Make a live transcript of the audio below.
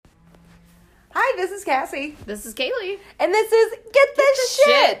Hi, this is Cassie. This is Kaylee. And this is Get This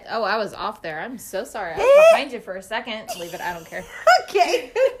Shit. Oh, I was off there. I'm so sorry. I was behind you for a second. Leave it. I don't care.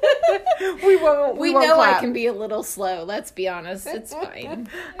 Okay. we won't know clap. I can be a little slow. Let's be honest. It's fine.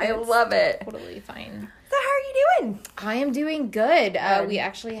 I love it. Totally fine. So how are you doing? I am doing good. We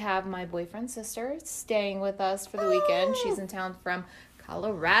actually have my boyfriend's sister staying with us for the weekend. She's in town from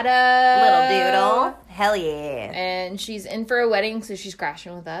Colorado. Little doodle. Hell yeah. And she's in for a wedding, so she's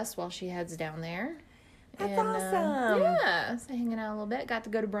crashing with us while she heads down there. That's awesome. Yeah, so hanging out a little bit. Got to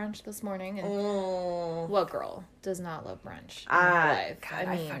go to brunch this morning. And what girl does not love brunch in her life? God,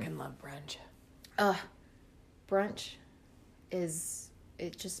 I fucking love brunch. Brunch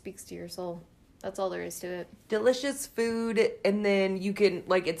it just speaks to your soul. That's all there is to it. Delicious food, and then you can,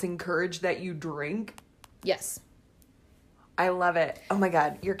 it's encouraged that you drink. Yes. I love it. Oh my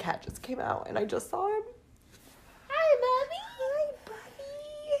God, your cat just came out, and I just saw him. Hi, Hi, buddy.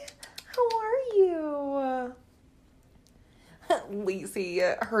 How are you? Lacey,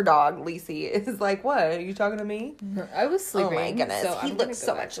 her dog, Lacey, is like, what? Are you talking to me? I was sleeping. Oh my goodness. So he looks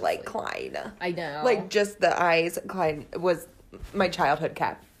so much like Clyde. I know. Like, just the eyes. Clyde was my childhood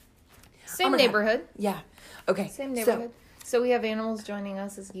cat. Same neighborhood. Yeah. Okay. Same neighborhood. So we have animals joining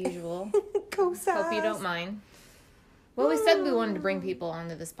us as usual. Hope you don't mind. Well, we said we wanted to bring people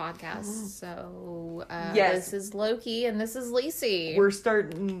onto this podcast. So yes. This is Loki and this is Lacey. We're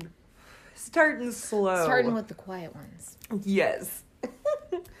starting slow. Starting with the quiet ones. Yes.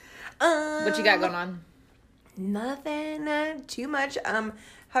 What you got going on? Nothing too much.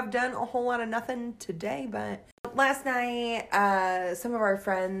 Have done a whole lot of nothing today, but last night, some of our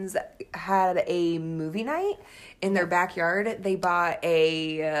friends had a movie night in their backyard. They bought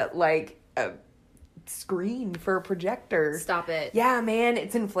a screen for a projector. Stop it. Yeah, man,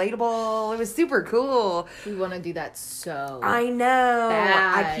 it's inflatable. It was super cool. We want to do that so I know.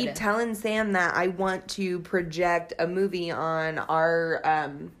 bad. I keep telling Sam that I want to project a movie on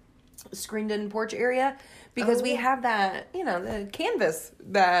our screened-in porch area. Because we have that, the canvas,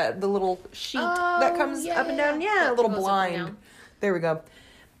 the little sheet that comes up and down. Yeah, a little blind. There we go.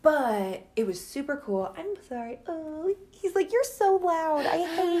 But it was super cool. I'm sorry. Oh, he's like, you're so loud. I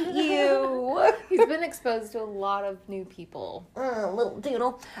hate you. He's been exposed to a lot of new people. Little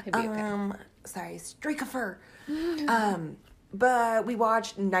doodle. He'd be okay. Sorry, streak of fur. But we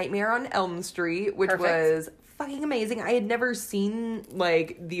watched Nightmare on Elm Street, which was fucking amazing. I had never seen,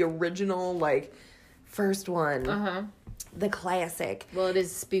 the original, first one. The classic. Well, it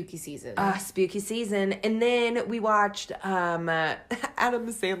is spooky season. Spooky season. And then we watched Adam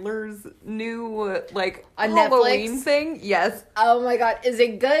Sandler's new Halloween Netflix thing. Yes. Oh my God. Is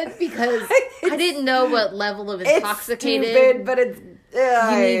it good? Because I didn't know what level of intoxicated. It's stupid, but it's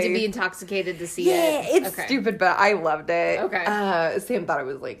you need to be intoxicated to see it. Yeah, it's stupid, but I loved it. Okay. Sam thought it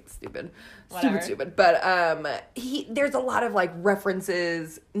was stupid. Whatever. Stupid. But there's a lot of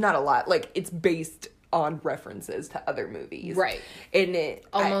references, not a lot, it's based on references to other movies. Right. And it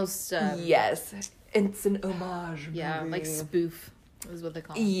almost yes. It's an homage movie. Yeah, spoof is what they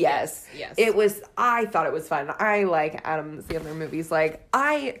call it. Yes. Yes. I thought it was fun. I like Adam Sandler movies. I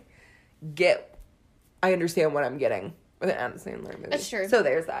understand what I'm getting with an Adam Sandler movie. It's true. So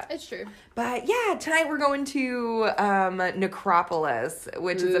there's that. It's true. But yeah, tonight we're going to Necropolis,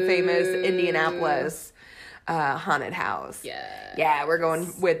 which is a famous Indianapolis haunted house. Yeah. Yeah, we're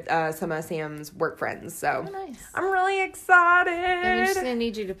going with some of Sam's work friends. So nice. I'm really excited. I'm just gonna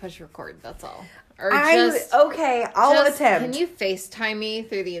need you to push record. That's all. Or okay. I'll attempt. Can you FaceTime me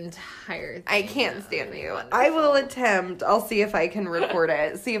through the entire thing? I can't stand you. I will attempt. I'll see if I can record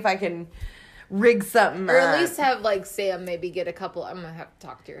it. See if I can rig something or at least have Sam maybe get a couple. I'm gonna have to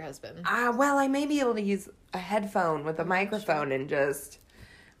talk to your husband. Well, I may be able to use a headphone with a microphone and just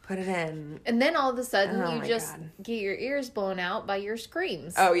put it in. And then all of a sudden you just get your ears blown out by your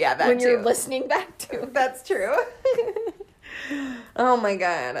screams. Oh yeah, that when too. You're listening back to. That's true. Oh my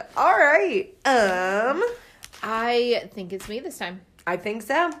God. All right. I think it's me this time. I think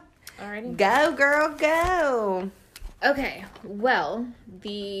so. Alrighty. Go, girl, go. Okay, well,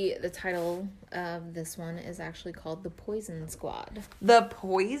 the title of this one is actually called The Poison Squad. The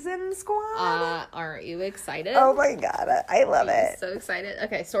Poison Squad? Aren't you excited? Oh my God, I love it. So excited.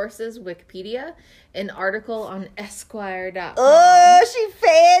 Okay, sources, Wikipedia, an article on Esquire.com. Oh, she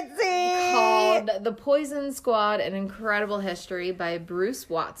fancy! Called The Poison Squad, An Incredible History by Bruce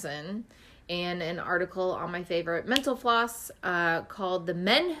Watson. And an article on my favorite Mental Floss called The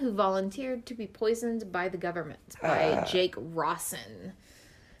Men Who Volunteered to be Poisoned by the Government by Jake Rawson.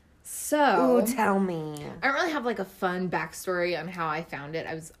 So, ooh, tell me. I don't really have a fun backstory on how I found it.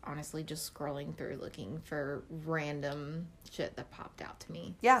 I was honestly just scrolling through looking for random shit that popped out to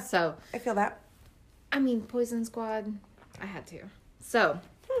me. Yeah. So, I feel that. I mean, Poison Squad, I had to. So,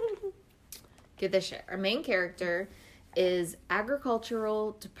 get this shit. Our main character is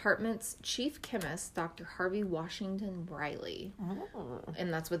Agricultural Department's Chief Chemist, Dr. Harvey Washington Wiley. Oh.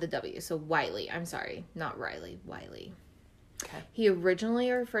 And that's with a W. So, Wiley. I'm sorry. Not Riley. Wiley. Okay. He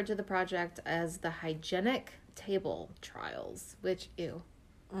originally referred to the project as the Hygienic Table Trials, which, ew.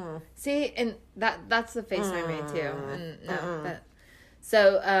 See, and that's the face I made, too. And no,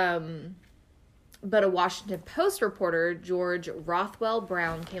 but a Washington Post reporter, George Rothwell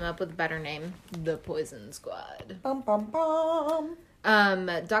Brown, came up with a better name, the Poison Squad. Bum, bum, bum.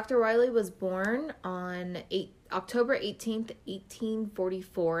 Dr. Wiley was born on October 18th,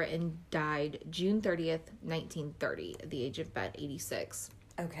 1844, and died June 30th, 1930, at the age of about 86.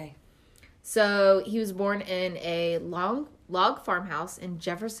 Okay. So, he was born in a log farmhouse in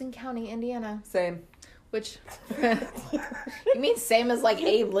Jefferson County, Indiana. Same. Which, you mean same as like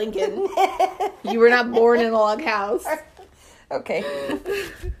Abe Lincoln? You were not born in a log house. Okay.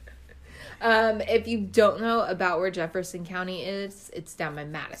 If you don't know about where Jefferson County is, it's down by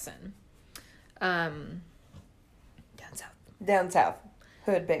Madison. Down south. Down south.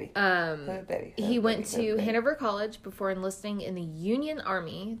 Hood baby. Hood baby. He went to Hanover College before enlisting in the Union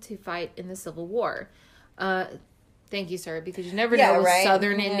Army to fight in the Civil War. Thank you, sir, because you never know with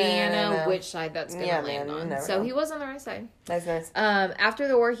Southern Indiana which side that's going to land on. So he was on the right side. That's nice. After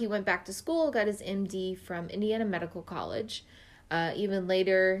the war, he went back to school, got his MD from Indiana Medical College. Even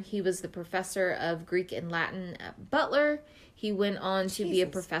later, he was the professor of Greek and Latin at Butler. He went on to be a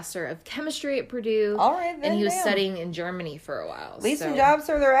professor of chemistry at Purdue. All right, then. And he was studying in Germany for a while. Leave some jobs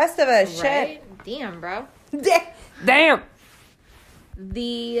for the rest of us. Right? Shit. Damn, bro. Damn.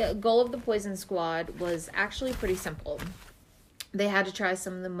 The goal of the Poison Squad was actually pretty simple. They had to try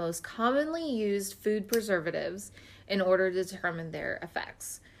some of the most commonly used food preservatives in order to determine their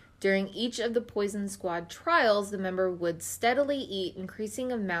effects. During each of the Poison Squad trials, the member would steadily eat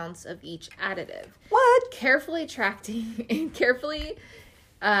increasing amounts of each additive. What? Carefully tracking the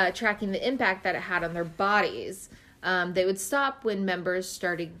impact that it had on their bodies. They would stop when members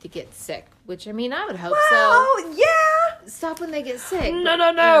started to get sick, which, I mean, I would hope so. Oh, yeah. Stop when they get sick.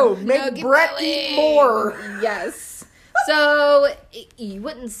 No. Make Brett eat more. Yes. So, you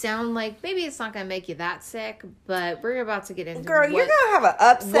wouldn't sound like, maybe it's not going to make you that sick, but we're about to get into Girl, you're going to have an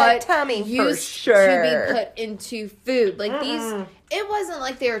upset tummy for sure. To be put into food. Like it wasn't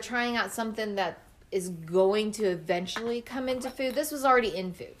like they were trying out something that is going to eventually come into food. This was already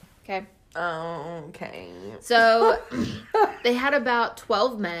in food. Okay? Oh, okay. So, they had about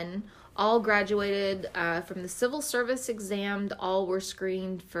 12 men, all graduated from the civil service exam. All were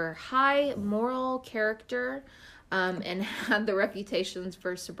screened for high moral character and had the reputations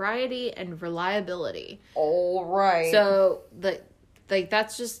for sobriety and reliability. All right. So,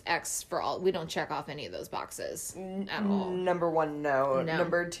 that's just X for all. We don't check off any of those boxes at all. Number one, no.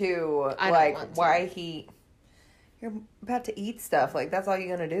 Number two, why he... You're about to eat stuff. Like, that's all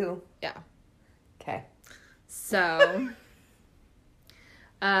you're going to do. Yeah. Okay. So,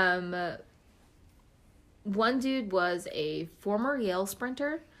 one dude was a former Yale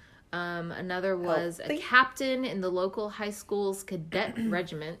sprinter. Another was a captain in the local high school's cadet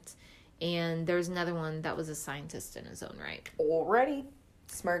regiment. And there's another one that was a scientist in his own right. Already.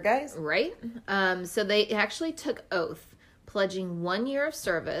 Smart guys. Right. So they actually took oath, pledging 1 year of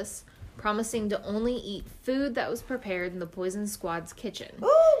service, promising to only eat food that was prepared in the Poison Squad's kitchen.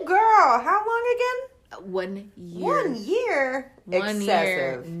 Ooh, girl. How long again? 1 year. 1 year? 1 excessive.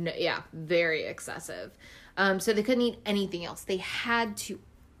 year. No, yeah, very excessive. So they couldn't eat anything else. They had to,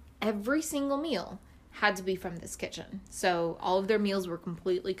 every single meal had to be from this kitchen. So all of their meals were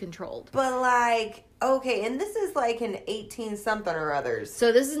completely controlled. But like, okay, and this is like an 18-something or others.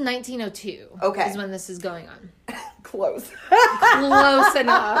 So this is 1902. Okay. Is when this is going on. Close. Close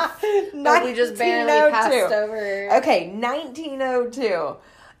enough. But we just barely passed over. Okay, 1902.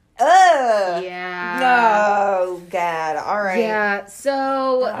 Yeah. No, God. All right. Yeah,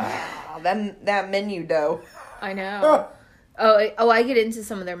 so... that menu dough. I know. Oh, I get into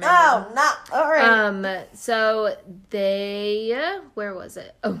some of their menu. Oh, not all right. So they, where was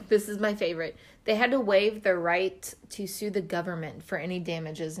it? Oh, this is my favorite. They had to waive their right to sue the government for any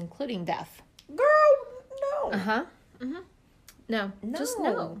damages, including death. Girl, no. No, just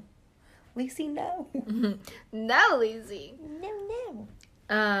no. Lacey, no. No, Lacey.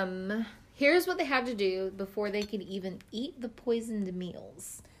 No. Here's what they had to do before they could even eat the poisoned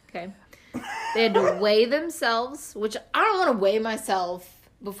meals. Okay. They had to weigh themselves, which I don't want to weigh myself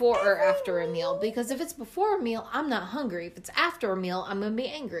before or after a meal, because if it's before a meal, I'm not hungry. If it's after a meal, I'm going to be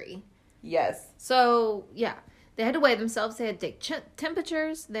angry. Yes. So, yeah. They had to weigh themselves. They had to take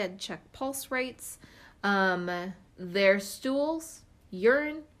temperatures. They had to check pulse rates. Their stools,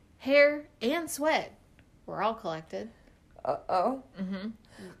 urine, hair, and sweat were all collected. Uh-oh.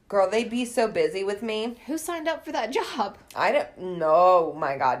 Girl, they'd be so busy with me. Who signed up for that job? I don't know.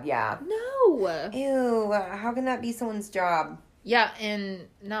 My God, yeah. No. Ew, how can that be someone's job? Yeah, and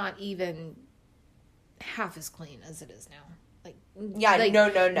not even half as clean as it is now. Yeah, like, no.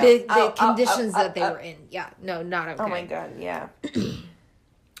 The conditions that they were in. Yeah, no, not okay. Oh my God, yeah.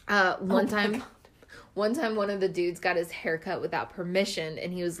 One time, one of the dudes got his hair cut without permission,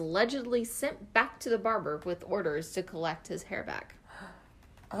 and he was allegedly sent back to the barber with orders to collect his hair back.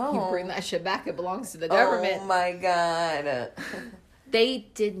 Oh. You bring that shit back, it belongs to the government. Oh my God. They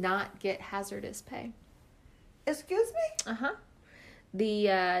did not get hazardous pay. Excuse me? They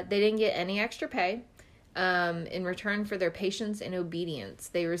didn't get any extra pay. In return for their patience and obedience,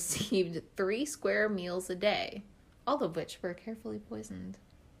 they received 3 square meals a day, all of which were carefully poisoned.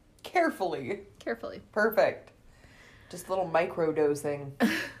 Carefully. Perfect. Just a little micro dosing.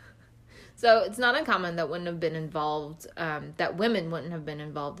 So it's not uncommon that women wouldn't have been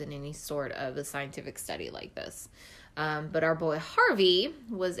involved in any sort of a scientific study like this. But our boy Harvey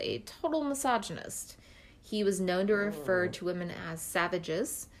was a total misogynist. He was known to refer to women as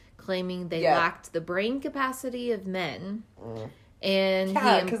savages, claiming they lacked the brain capacity of men. And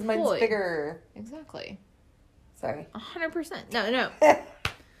yeah, because mine's bigger. Exactly. Sorry. 100%. No.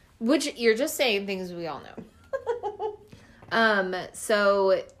 Which, you're just saying things we all know.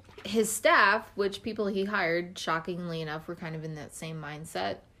 So his staff, which people he hired, shockingly enough, were kind of in that same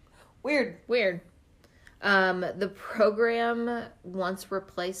mindset. Weird. The program once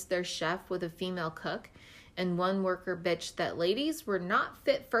replaced their chef with a female cook, and one worker bitched that ladies were not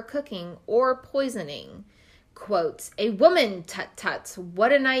fit for cooking or poisoning. Quote, "A woman, tut-tut,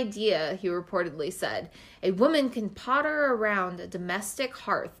 what an idea," he reportedly said. "A woman can potter around a domestic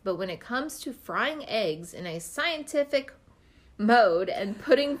hearth, but when it comes to frying eggs in a scientific mode and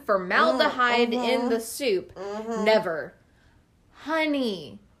putting formaldehyde in the soup, never.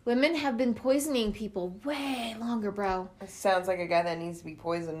 Honey, women have been poisoning people way longer, bro." It sounds like a guy that needs to be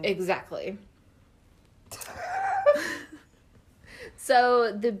poisoned. Exactly.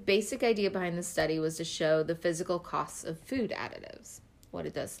 So the basic idea behind the study was to show the physical costs of food additives, what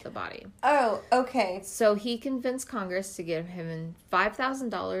it does to the body. Oh, okay. So he convinced Congress to give him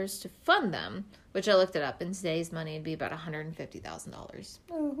 $5,000 to fund them, which I looked it up. In today's money, it'd be about $150,000.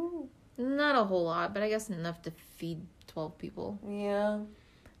 Ooh. Not a whole lot, but I guess enough to feed 12 people. Yeah.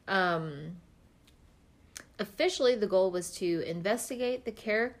 Officially, the goal was to investigate the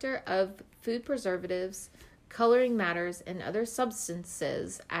character of food preservatives, coloring matters, and other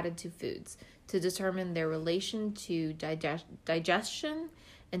substances added to foods to determine their relation to digestion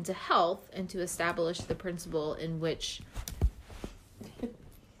and to health, and to establish the principle in which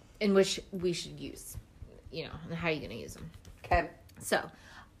we should use, and how you're going to use them. Okay. So,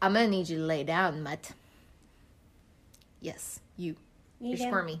 I'm going to need you to lay down, Mutt. Yes, you. You're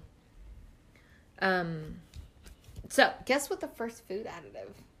squirmy. So, guess what the first food additive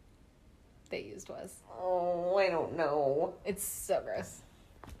they used was? Oh, I don't know. It's so gross.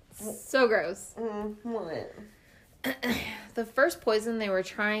 So gross. What? The first poison they were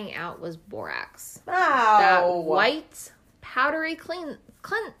trying out was borax. Ow. That white, powdery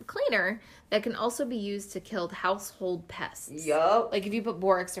cleaner that can also be used to kill household pests. Yup. Like if you put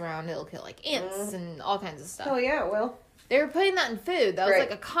borax around, it'll kill like ants and all kinds of stuff. Oh yeah, it will. They were putting that in food. That was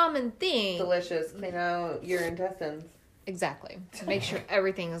like a common thing. Delicious. Clean out your intestines. Exactly. To make sure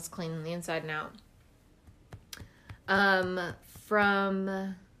everything is clean on the inside and out.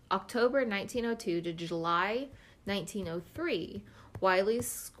 From October 1902 to July 1903, Wiley's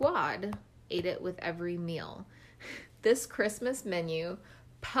squad ate it with every meal. This Christmas menu,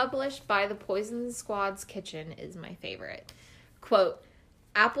 published by the Poison Squad's Kitchen, is my favorite. Quote,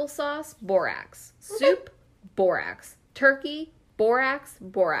 applesauce, borax. Soup, borax. Turkey, borax,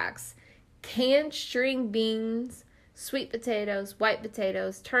 borax. Canned string beans, sweet potatoes, white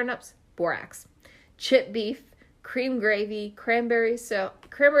potatoes, turnips, borax. Chip beef, cream gravy, cranberry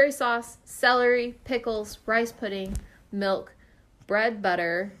sauce, celery, pickles, rice pudding, milk, bread,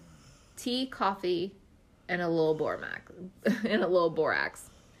 butter, tea, coffee, and a little borax.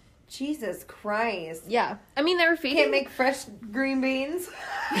 Jesus Christ. Yeah. I mean, they were feeding... Can't make fresh green beans?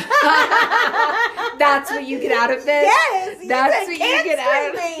 That's what you get out of this? Yes! That's what you get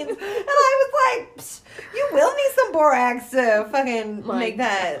out of beans. And I was like, you will need some borax to fucking make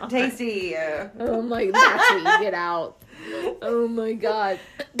that tasty. Oh my, that's what you get out. Oh my God.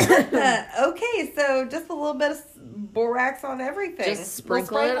 Okay, so just a little bit of borax on everything. Just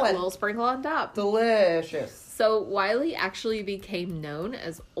sprinkle it, a little sprinkle on top. Delicious. So Wiley actually became known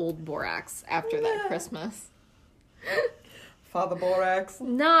as Old Borax after that Christmas. Father Borax.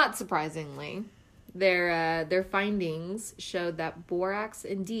 Not surprisingly. Their findings showed that borax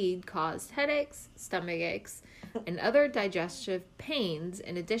indeed caused headaches, stomach aches, and other digestive pains,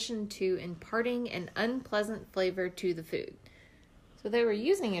 in addition to imparting an unpleasant flavor to the food. So they were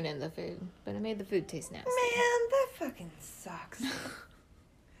using it in the food, but it made the food taste nasty. Man, that fucking sucks.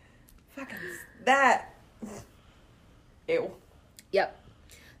 That. Ew. Yep.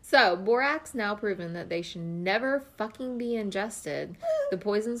 So, borax now proven that they should never fucking be ingested, the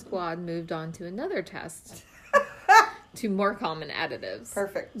Poison Squad moved on to another test to more common additives.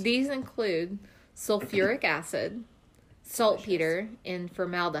 Perfect. These include sulfuric acid, saltpeter, and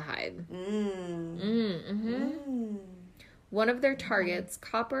formaldehyde. One of their targets,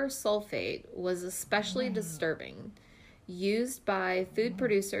 copper sulfate, was especially disturbing. Used by food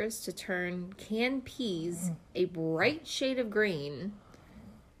producers to turn canned peas a bright shade of green.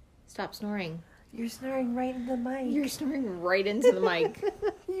 Stop snoring. You're snoring right into the mic. You're snoring right into the mic.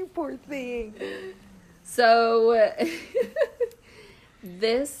 You poor thing. So,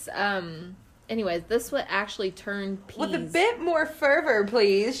 this, anyways, this would actually turn peas. With a bit more fervor,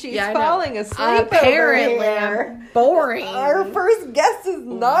 please. She's Yeah, I know. falling asleep Apparently, over here. I'm boring. Our first guest is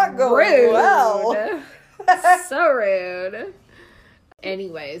not going well. So rude.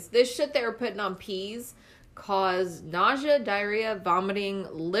 Anyways, this shit they were putting on peas caused nausea, diarrhea, vomiting,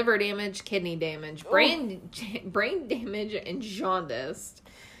 liver damage, kidney damage, brain damage, and jaundice.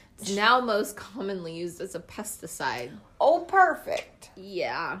 It's now most commonly used as a pesticide. Oh, perfect.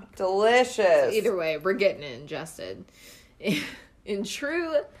 Yeah. Delicious. Either way, we're getting it ingested. In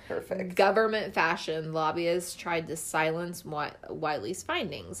true Perfect. government fashion, lobbyists tried to silence Wiley's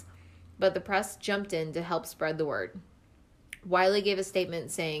findings, but the press jumped in to help spread the word. Wiley gave a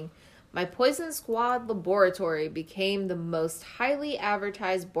statement saying, "My Poison Squad laboratory became the most highly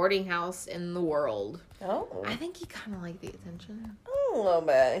advertised boarding house in the world." Oh. I think he kind of liked the attention. A little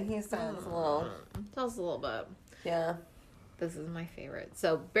bit. He sounds a little. Tells a little bit. Yeah. This is my favorite.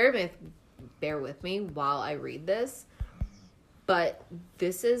 So bear with me while I read this. But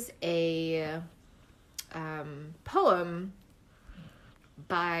this is a poem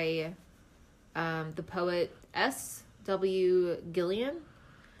by the poet S.W. Gillian.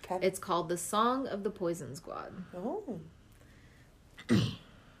 Okay. It's called The Song of the Poison Squad. Oh.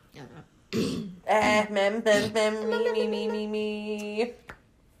 Yeah. Me.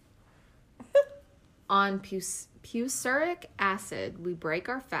 On pusuric acid, we break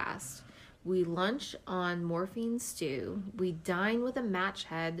our fast. We lunch on morphine stew. We dine with a match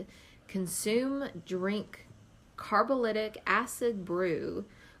head. Consume, drink carbolytic acid brew.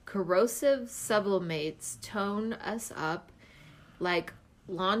 Corrosive sublimates tone us up like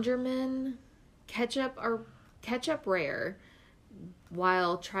laundrymen. Ketchup rare,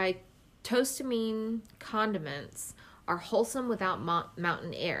 while tritostamine condiments are wholesome without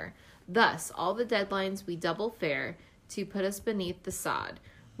mountain air. Thus, all the deadlines we double fare to put us beneath the sod.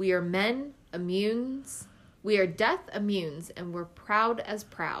 We are men, immunes. We are death immunes, and we're proud as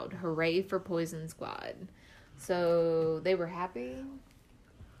proud. Hooray for Poison Squad. So, they were happy.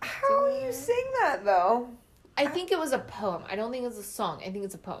 How do you sing that, though? I think it was a poem. I don't think it's a song. I think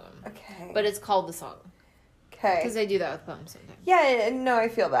it's a poem. Okay. But it's called The Song. Okay. Because they do that with poems sometimes. Yeah, no, I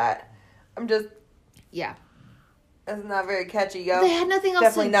feel that. I'm just... Yeah. It's not very catchy, yo. They had nothing else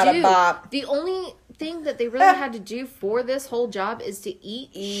Definitely to not do. a bop. The only thing that they really had to do for this whole job is to eat.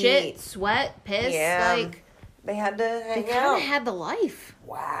 Shit, sweat, piss. Yeah. Like, they had to hang they kind out. of had the life.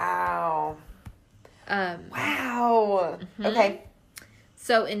 Wow. Wow. Okay.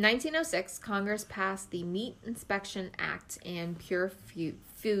 So in 1906, Congress passed the Meat Inspection Act and Pure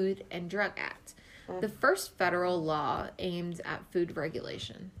Food and Drug Act, the first federal law aimed at food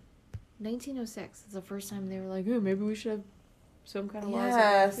regulation. 1906 is the first time they were like, oh, maybe we should have some kind of laws.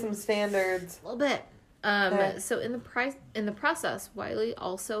 Yeah, some standards. A little bit. Okay. So in the process, Wiley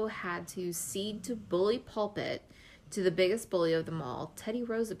also had to cede to bully pulpit to the biggest bully of them all, Teddy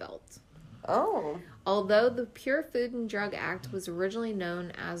Roosevelt. Oh. Although the Pure Food and Drug Act was originally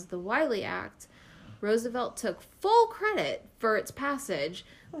known as the Wiley Act, Roosevelt took full credit for its passage,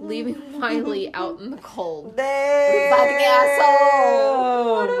 leaving Wiley out in the cold. Damn. Fucking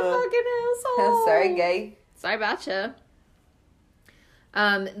asshole! What a fucking asshole! Sorry, gay. Sorry about you.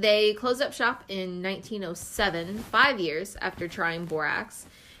 They closed up shop in 1907, 5 years after trying borax,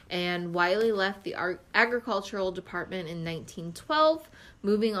 and Wiley left the agricultural department in 1912,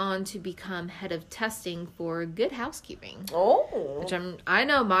 moving on to become head of testing for Good Housekeeping. Oh. Which I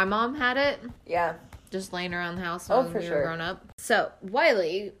know my mom had it. Yeah. just laying around the house Oh, when for we sure. were growing up. So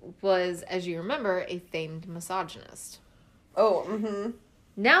Wiley was, as you remember, a famed misogynist. Oh, mm-hmm.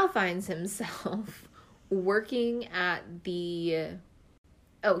 Now finds himself working at he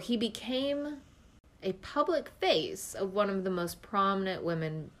became a public face of one of the most prominent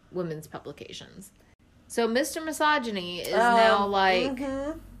women's publications. So Mr. Misogyny is now like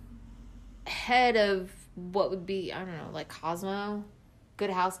mm-hmm. head of what would be, I don't know, like Cosmo,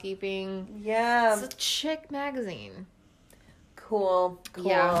 Good Housekeeping. Yeah. It's a chick magazine. Cool.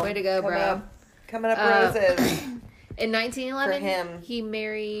 Yeah, way to go, bro. Coming up roses. In 1911, For him. he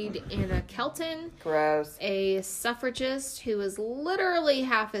married Anna Kelton, Gross. a suffragist who was literally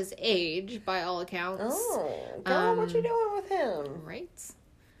half his age by all accounts. Oh, girl, what you doing with him? Right?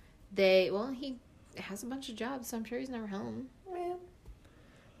 He has a bunch of jobs, so I'm sure he's never home.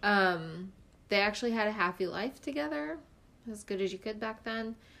 Yeah. They actually had a happy life together, as good as you could back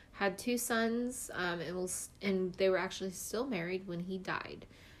then. Had 2 sons, and they were actually still married when he died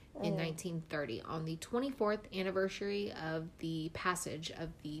in 1930 on the 24th anniversary of the passage of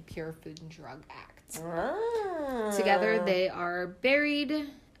the Pure Food and Drug Act. Ah. Together, they are buried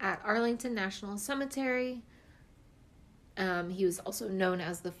at Arlington National Cemetery. He was also known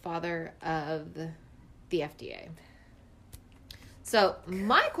as the father of the FDA. So,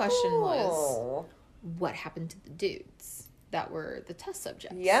 my question was, what happened to the dudes that were the test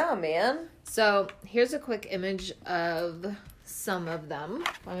subjects? Yeah, man. So, here's a quick image of some of them.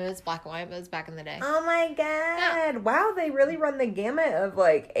 I mean, it's black and white, but it's back in the day. Oh my god. Yeah. Wow, they really run the gamut of,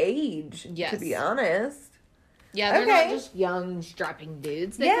 like, age, Yes. to be honest. Yeah, they're Okay. not just young, strapping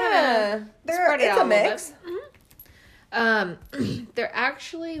dudes. They Yeah. spread it It's out a a little mix. bit. There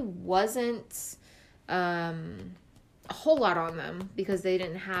actually wasn't a whole lot on them because they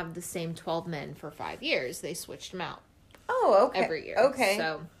didn't have the same 12 men for 5 years. They switched them out Oh, okay. every year. Okay.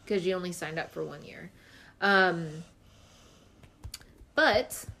 So, because you only signed up for 1 year.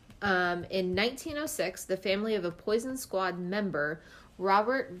 But in 1906, the family of a Poison Squad member,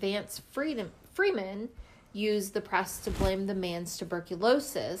 Robert Vance Freeman, used the press to blame the man's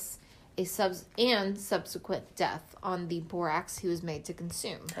tuberculosis and subsequent death on the borax he was made to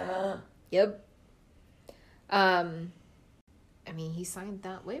consume. Yep. I mean, he signed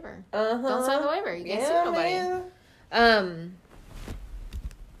that waiver. Don't sign the waiver. You can't sue nobody. Man.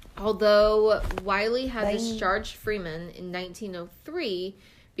 Although Wiley had discharged Freeman in 1903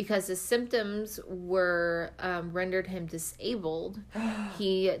 because his symptoms were rendered him disabled,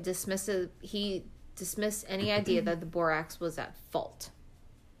 he dismissed any idea that the borax was at fault.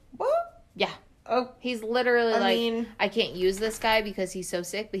 What? Yeah. Oh, He's literally I can't use this guy because he's so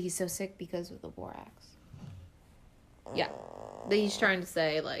sick, but he's so sick because of the borax. Yeah. But he's trying to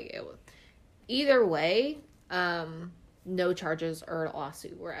say, like, either way, no charges or a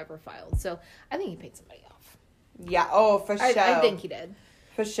lawsuit were ever filed. So I think he paid somebody off. yeah. Oh, for sure. I think he did.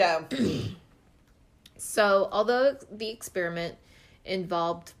 For sure. So, although the experiment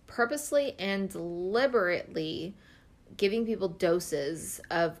involved purposely and deliberately giving people doses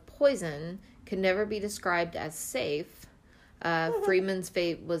of poison, could never be described as safe, Freeman's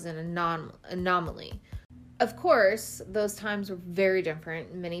fate was an anomaly. Of course, those times were very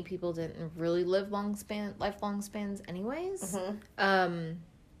different. Many people didn't really live lifelong spans anyways.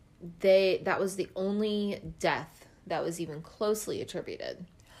 That was the only death that was even closely attributed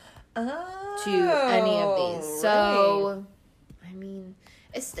to any of these. So, I mean,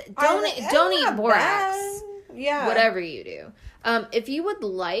 don't eat borax. Bad. Yeah. Whatever you do. If you would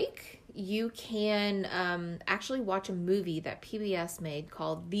like, you can actually watch a movie that PBS made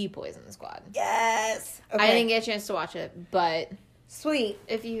called The Poison Squad. Yes. Okay. I didn't get a chance to watch it, but Sweet.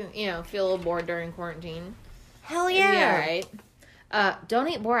 if you feel a little bored during quarantine, Hell it'd be yeah. all right. Don't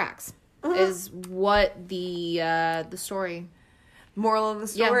eat borax is what the story. Moral of the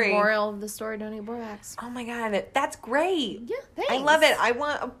story. Yeah, moral of the story: don't eat borax. Oh my god, that's great. Yeah, thanks. I love it. I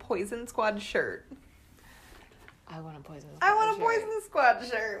want a Poison Squad shirt. I want a Poison Squad. I want a shirt. Poison Squad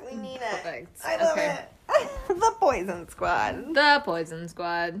shirt. We need Perfect. it. I love Okay. it. The Poison Squad. The Poison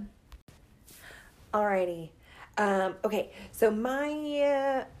Squad. Alrighty. Okay, so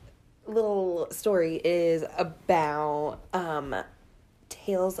my little story is about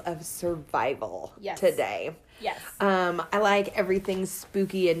tales of survival Yes. today. Yes. I like everything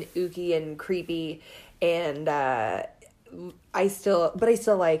spooky and ooky and creepy, and I still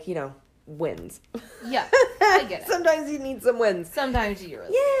like, wins. Yeah, I get it. Sometimes you need some wins. Sometimes you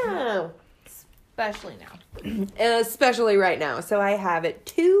really, Yeah. especially now. Especially right now. So I have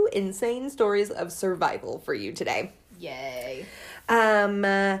 2 insane stories of survival for you today. Yay.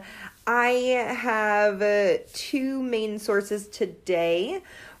 I have 2 main sources today.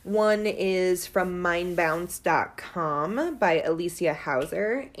 One is from mindbounce.com by Alicia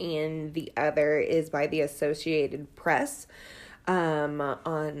Hauser, and the other is by the Associated Press on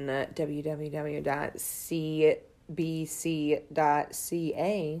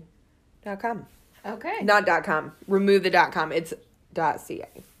www.cbc.ca.com. Okay. Not .com. Remove the .com. It's .ca.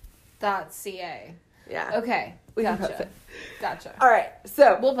 .ca. Yeah. Okay. We can post Gotcha. it. Gotcha. All right.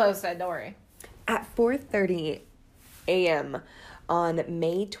 So We'll post it. Don't worry. at 4:30 a.m. on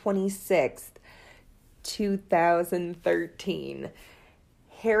May 26th, 2013,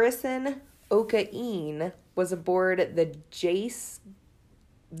 Harrison Okaine was aboard the Jace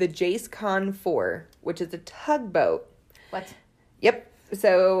Con 4, which is a tugboat. What? Yep.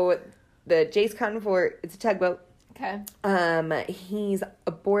 So the Jace Con 4, it's a tugboat. Okay. He's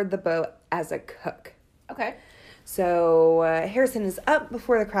aboard the boat as a cook. Okay. So Harrison is up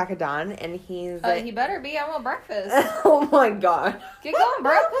before the crack of dawn, and he's He better be. I want breakfast. oh my god, Get going,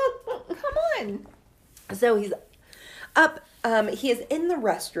 bro. Come on. So he's up. He is in the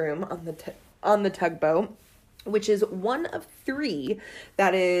restroom on the tugboat, which is one of 3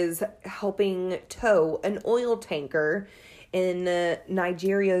 that is helping tow an oil tanker in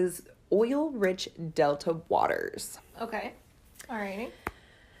Nigeria's oil-rich delta waters. Okay. Alrighty.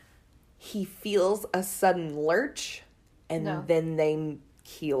 He feels a sudden lurch, and No. then they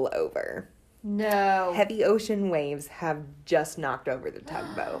keel over. No. Heavy ocean waves have just knocked over the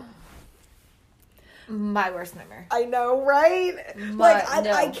tugboat. My worst nightmare. I know, right? But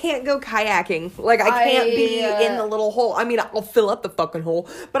no. I can't go kayaking. Like, I can't be in the little hole. I mean, I'll fill up the fucking hole,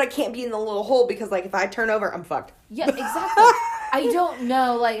 but I can't be in the little hole because, like, if I turn over, I'm fucked. Yeah, exactly. I don't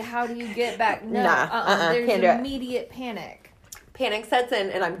know, like, how do you get back? No. There's can't do it. immediate panic. Panic sets in,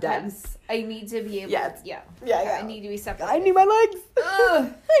 and I'm dead. Yes. I need to be able Yes. to, yeah. Yeah. I need to be separate. I need my legs.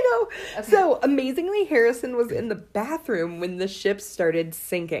 Ugh. I know. Okay. So, amazingly, Harrison was in the bathroom when the ship started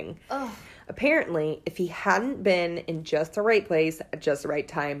sinking. Ugh. Apparently, if he hadn't been in just the right place at just the right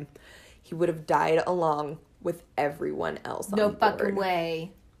time, he would have died along with everyone else No on board. fucking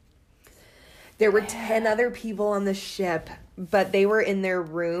way. There were 10 other people on the ship, but they were in their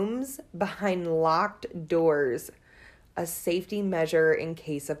rooms behind locked doors, a safety measure in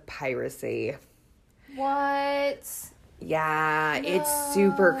case of piracy. What? Yeah, it's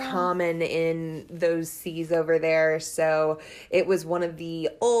super common in those seas over there. So it was one of the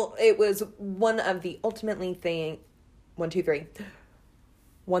ultimately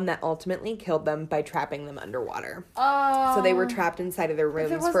one that ultimately killed them by trapping them underwater. Oh. So they were trapped inside of their If it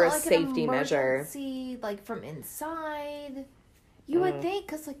rooms wasn't for a like safety an measure. emergency, like from inside, you would think,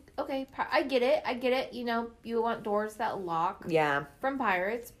 because, like, okay, I get it. You know, you want doors that lock Yeah. from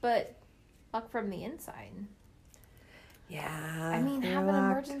pirates, but lock from the inside. Yeah. I mean, they're have an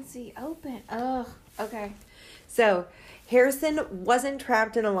locked. emergency open. Ugh. Okay. So, Harrison wasn't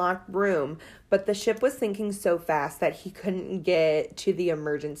trapped in a locked room, but the ship was sinking so fast that he couldn't get to the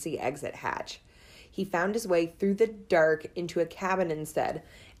emergency exit hatch. He found his way through the dark into a cabin instead,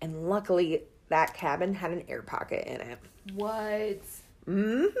 and luckily that cabin had an air pocket in it. What?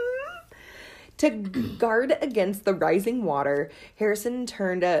 Mm-hmm. To guard against the rising water, Harrison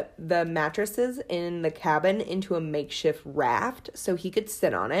turned the mattresses in the cabin into a makeshift raft so he could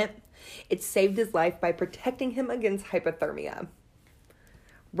sit on it. It saved his life by protecting him against hypothermia.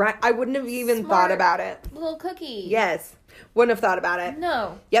 Right? I wouldn't have even thought Smart about it. Little cookie. Yes. Wouldn't have thought about it.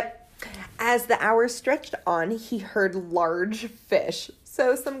 No. Yep. As the hours stretched on, he heard large fish.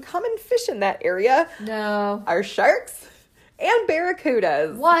 So some common fish in that area No. are sharks and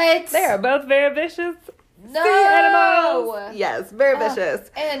barracudas. What? They are both very vicious No. sea animals. Yes, very vicious.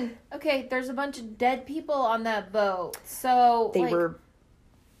 And, okay, there's a bunch of dead people on that boat. So,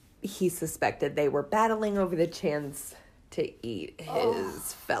 He suspected they were battling over the chance to eat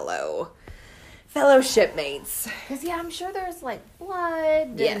his fellow shipmates. because, yeah, I'm sure there's, like,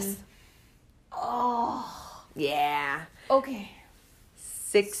 blood. Yes. And, oh. Yeah. Okay.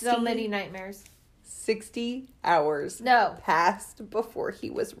 60, So many nightmares. 60 hours No. passed before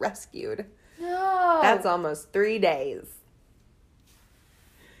he was rescued. No. That's almost 3 days.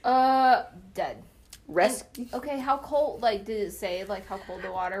 Dead. Rescue. Okay, how cold, like, did it say, like, how cold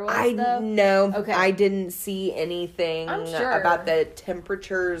the water was, I though? know. Okay. I didn't see anything I'm sure. about the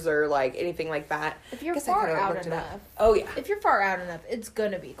temperatures or like anything like that. If you're Guess I far could've out looked it up. enough. Oh yeah. If you're far out enough, it's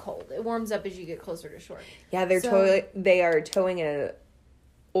gonna be cold. It warms up as you get closer to shore. Yeah, they are towing an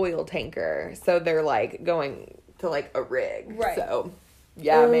oil tanker, so they're like going to like a rig. Right. So,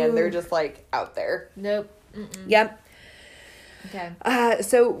 yeah, man, they're Ooh. just like out there. Nope. Mm-mm. Yep. Okay.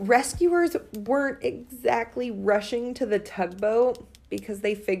 So rescuers weren't exactly rushing to the tugboat because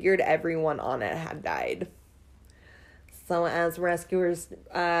they figured everyone on it had died. So as rescuers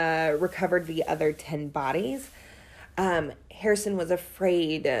recovered the other 10 bodies, Harrison was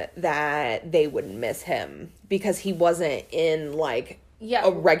afraid that they would miss him because he wasn't in, like, a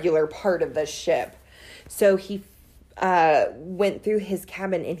regular part of the ship. So he went through his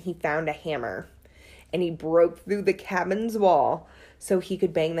cabin and he found a hammer. And he broke through the cabin's wall so he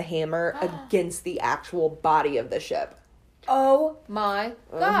could bang the hammer against the actual body of the ship. Oh my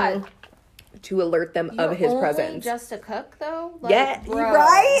God. To alert them of his presence. Just a cook, though? Like, yeah, bro,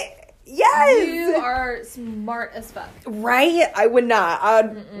 right? Yes! You are smart as fuck. Right? I would not.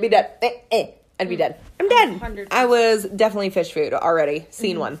 I'd be dead. I'd be dead. I'm dead. 100%. I was definitely fish food already.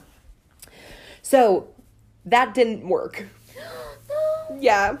 Scene one. So, that didn't work. No.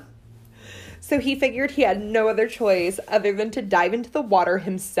 Yeah. So he figured he had no other choice other than to dive into the water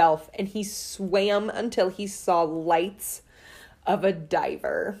himself, and he swam until he saw lights of a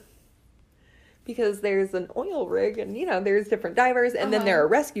diver. Because there's an oil rig, and, you know, there's different divers, and then there are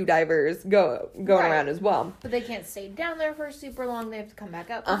rescue divers going around as well. But they can't stay down there for super long. They have to come back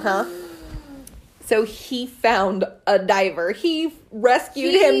up. So he found a diver. He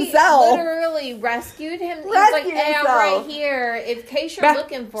rescued himself. Literally rescued him. He's like, hey, I'm right here. In case you're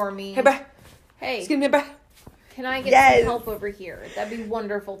looking for me. Hey, excuse me, can I get some help over here? That'd be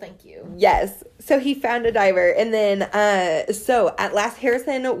wonderful. Thank you. Yes. So he found a diver. And then, so at last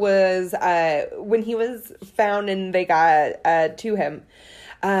Harrison was, when he was found and they got to him,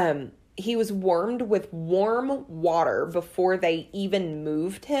 he was warmed with warm water before they even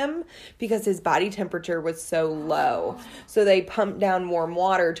moved him because his body temperature was so low. So they pumped down warm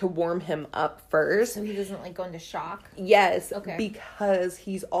water to warm him up first. So he doesn't, like, go into shock? Yes. Okay. Because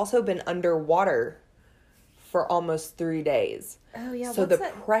he's also been underwater for almost 3 days. Oh, yeah. So the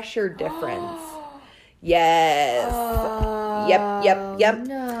pressure difference. Yes. Yep.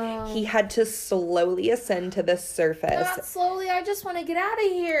 No. He had to slowly ascend to the surface. Not slowly. I just want to get out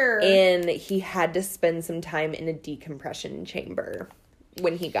of here. And he had to spend some time in a decompression chamber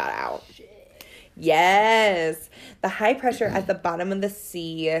when he got out. Shit. Yes. The high pressure at the bottom of the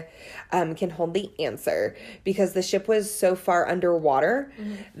sea can hold the answer because the ship was so far underwater,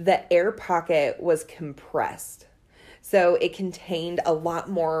 the air pocket was compressed. So it contained a lot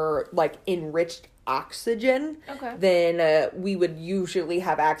more, like, enriched oxygen than we would usually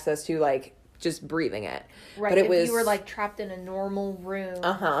have access to, like, just breathing it. Right. But if you were, like, trapped in a normal room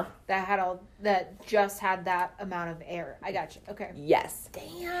that just had that amount of air. I got you. Okay. Yes.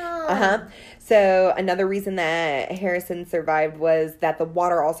 Damn. So another reason that Harrison survived was that the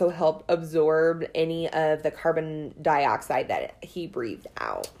water also helped absorb any of the carbon dioxide that he breathed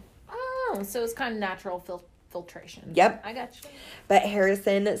out. Oh, so it's kind of natural filtration. Yep. I got you. But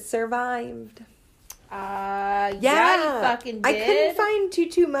Harrison survived. Yeah, he fucking did. I couldn't find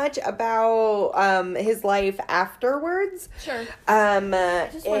too much about his life afterwards. Sure. I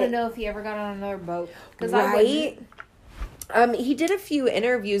just want to know if he ever got on another boat. Right? He did a few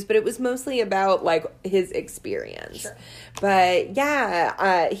interviews, but it was mostly about, like, his experience. Sure. But,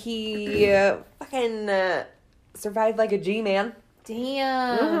 yeah, he fucking survived like a G-man.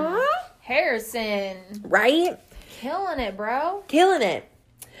 Damn. Harrison. Right? Killing it, bro. Killing it.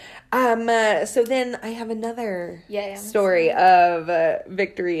 So then I have another story of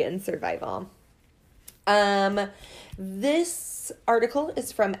victory and survival. This article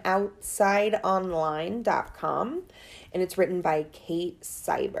is from outsideonline.com and it's written by Kate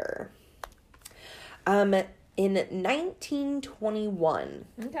Cyber. In 1921.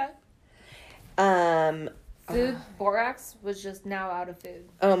 Okay. Food, borax was just now out of food.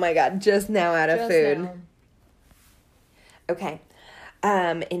 Oh my God, just now out of food. Now. Okay.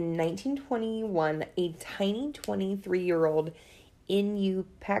 In 1921, a tiny 23-year-old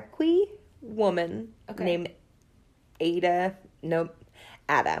Inupiaq woman named Ada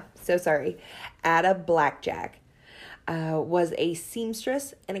Blackjack, was a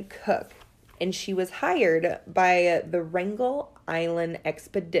seamstress and a cook, and she was hired by the Wrangel Island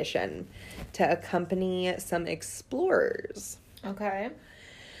expedition to accompany some explorers. Okay.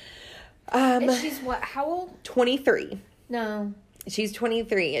 And she's what? How old? 23. No. She's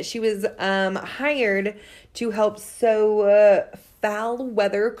 23. She was hired to help sew foul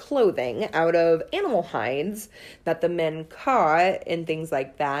weather clothing out of animal hides that the men caught and things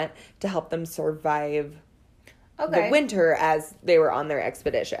like that to help them survive the winter as they were on their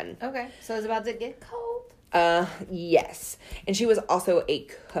expedition. Okay. So it's about to get cold. Yes. And she was also a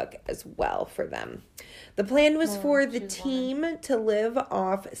cook as well for them. The plan was for the team to live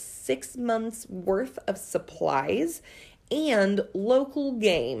off 6 months worth of supplies and local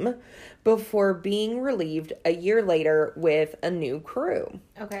game before being relieved a year later with a new crew.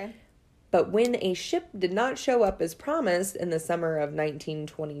 Okay. But when a ship did not show up as promised in the summer of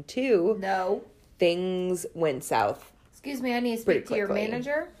 1922, No. things went south. Excuse me, I need to Pretty speak to your quickly.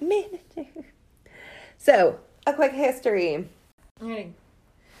 manager. So, a quick history. Okay.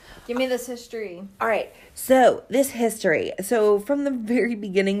 Give me this history. All right. So, this history. So, from the very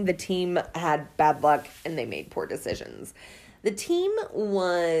beginning, the team had bad luck and they made poor decisions. The team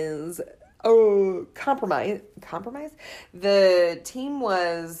was compromised. The team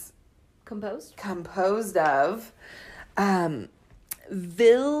was Composed? of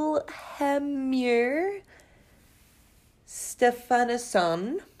Wilhelmur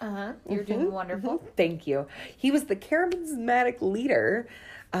Stefansson. You're doing wonderful. Thank you. He was the charismatic leader,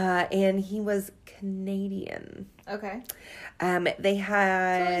 and he was Canadian. Okay. They So at least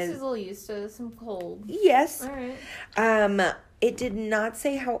had he's a little used to some cold. yes. All right. It did not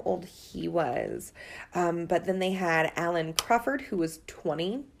say how old he was, but then they had Alan Crawford, who was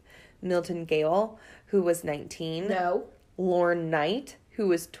 20, Milton Gale, who was 19, No. Lorne Knight, who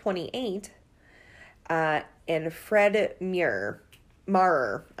was 28, and Fred Maurer,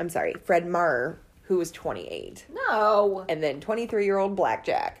 who was 28. No. And then 23-year-old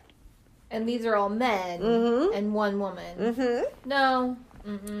Blackjack. And these are all men and one woman. Mm-hmm. No.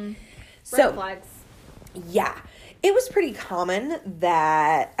 Mm-mm. Red So, flags. yeah. It was pretty common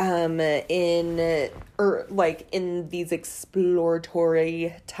that in these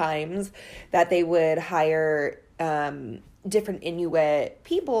exploratory times that they would hire different Inuit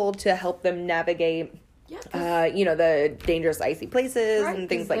people to help them navigate the dangerous icy places and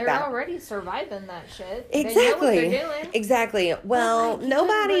things like that. They're already surviving that shit. Exactly. They know what they're doing. Exactly. Well, But, like, you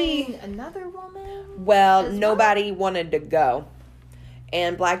nobody. couldn't bring another woman. Well, as nobody wanted to go,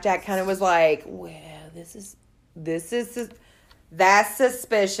 and Blackjack kind of was like, "Well, that's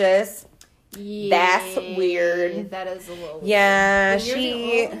suspicious. Yeah, That's weird. That is a little. Yeah, weird. When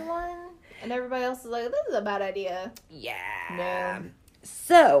you're the only one, and everybody else is like, "This is a bad idea." Yeah. No.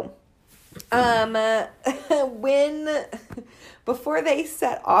 So, before they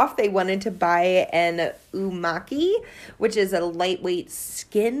set off, they wanted to buy an umaki, which is a lightweight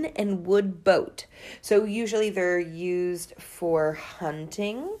skin and wood boat. So usually they're used for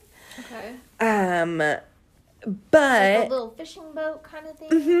hunting. Okay. But Like a little fishing boat kind of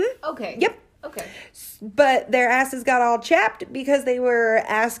thing. Okay. Yep. Okay. But their asses got all chapped because they were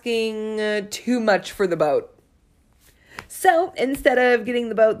asking too much for the boat. So instead of getting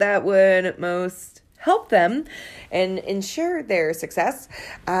the boat that would most help them and ensure their success,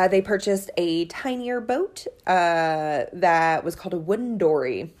 they purchased a tinier boat that was called a wooden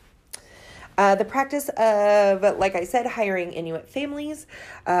dory. The practice of, like I said, hiring Inuit families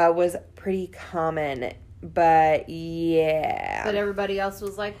was pretty common. But yeah. But everybody else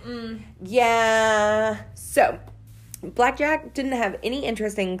was like, Yeah. So, Blackjack didn't have any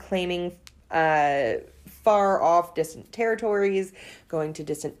interest in claiming far off distant territories, going to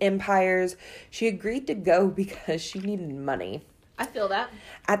distant empires. She agreed to go because she needed money. I feel that.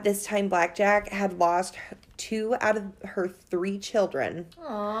 At this time, Blackjack had lost 2 out of her 3 children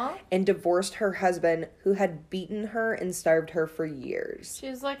Aww. and divorced her husband, who had beaten her and starved her for years. She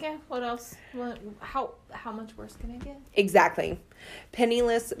was like, what else? How much worse can it get? Exactly.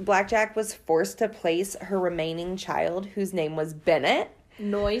 Penniless, Blackjack was forced to place her remaining child, whose name was Bennett,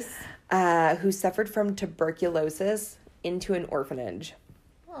 Noise. who suffered from tuberculosis, into an orphanage.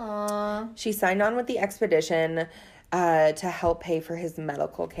 Aww. She signed on with the expedition to help pay for his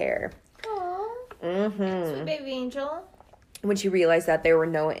medical care. Aww. Mm-hmm. Sweet baby angel. When she realized that there were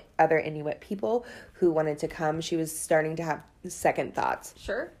no other Inuit people who wanted to come, she was starting to have second thoughts.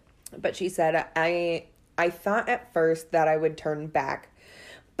 Sure. But she said, I thought at first that I would turn back,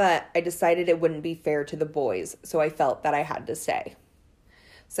 but I decided it wouldn't be fair to the boys, so I felt that I had to stay.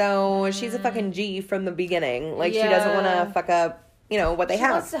 So she's a fucking G from the beginning. Like, she doesn't want to fuck up, what they She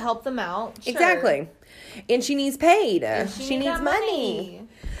have. wants to help them out. Sure. Exactly. And she needs paid. She needs that money.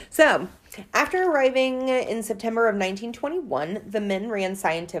 So, after arriving in September of 1921, the men ran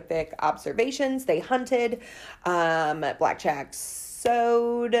scientific observations. They hunted. Blackjack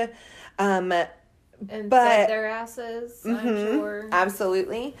sewed. And fed their asses, I'm sure.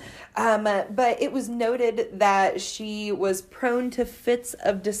 Absolutely. But it was noted that she was prone to fits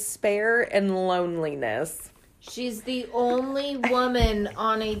of despair and loneliness. She's the only woman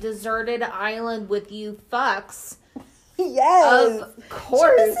on a deserted island with you fucks. Yes. Of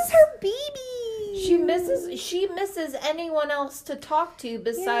course. This is her baby. She misses anyone else to talk to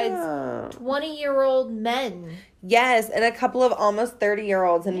besides Yeah. 20-year-old men. Yes, and a couple of almost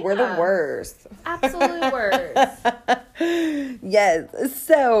 30-year-olds, and we're the Yeah. worst. Absolutely worse. Yes.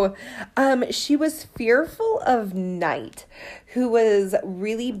 So, she was fearful of Knight, who was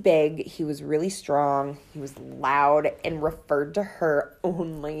really big. He was really strong. He was loud and referred to her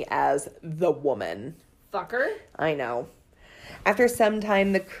only as the woman. Fucker. I know. After some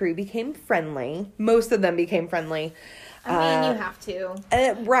time, the crew became friendly. Most of them became friendly. I mean, you have to.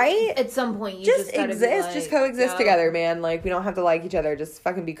 Right? At some point, you Just gotta be exist, like, just coexist yeah. together, man. Like, we don't have to like each other. Just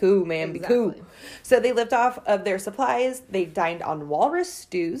fucking be cool, man. Be cool. Exactly. So they lived off of their supplies. They dined on walrus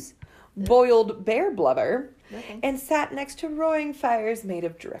stews, boiled bear blubber, Okay. and sat next to roaring fires made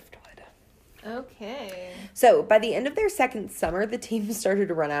of driftwood. Okay. So by the end of their second summer, the team started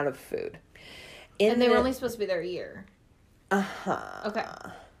to run out of food. And they were only supposed to be there a year. Uh-huh. Okay.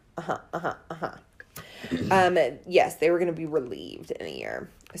 Yes, they were going to be relieved in a year.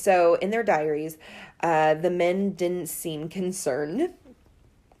 So in their diaries, the men didn't seem concerned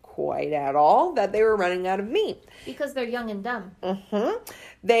quite at all that they were running out of meat. Because they're young and dumb.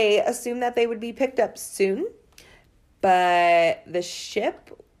 They assumed that they would be picked up soon, but the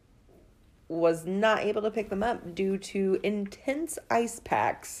ship was not able to pick them up due to intense ice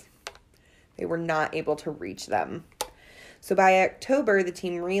packs. They were not able to reach them. So by October, the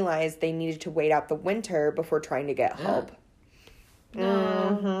team realized they needed to wait out the winter before trying to get help.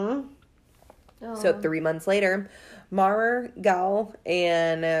 No. So 3 months later, Maurer, Gall,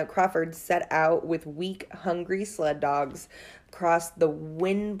 and Crawford set out with weak, hungry sled dogs across the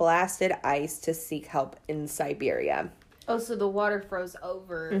wind-blasted ice to seek help in Siberia. Oh, so the water froze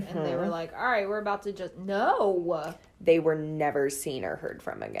over, and they were like, all right, we're about to just... No! They were never seen or heard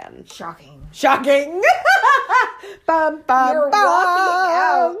from again. Shocking. Shocking! Bum, bum, You're bum. walking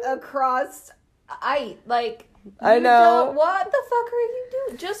out across ice. Like, I know. What the fuck are you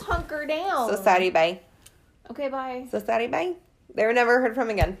doing? Just hunker down. Society bye. Okay, bye. Society bye. They were never heard from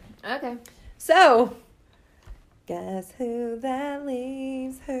again. Okay. So, guess who that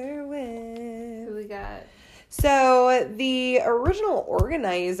leaves her with? Who we got? So, the original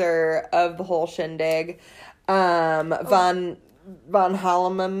organizer of the whole shindig, Von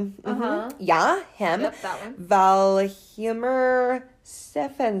Holleman. Uh-huh. Yeah, him. Yep, that one. Valhumur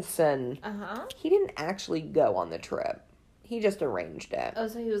Stephenson. Uh-huh. He didn't actually go on the trip. He just arranged it. Oh,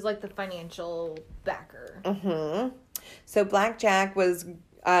 so he was like the financial backer. So Blackjack was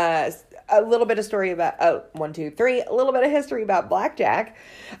a little bit of story about a little bit of history about Blackjack.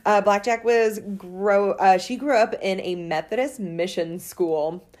 Blackjack was she grew up in a Methodist mission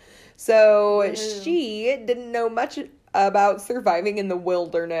school. So she didn't know much about surviving in the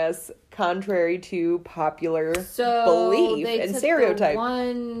wilderness, contrary to popular belief they and took stereotype.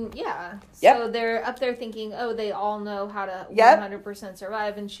 So they're up there thinking, oh, they all know how to 100%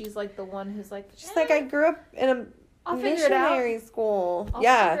 survive, and she's like the one who's like, She's like, I grew up in a I'll figure it out. missionary school. I'll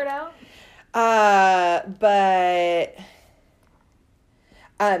figure it out. But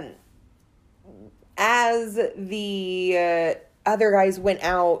as the other guys went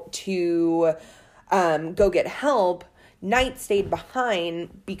out to go get help, Knight stayed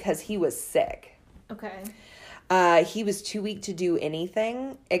behind because he was sick. Okay. He was too weak to do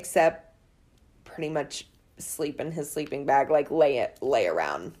anything except pretty much sleep in his sleeping bag, like lay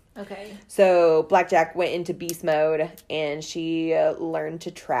around. Okay. So Blackjack went into beast mode, and she learned to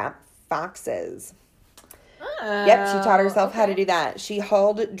trap foxes. Yep, she taught herself how to do that. She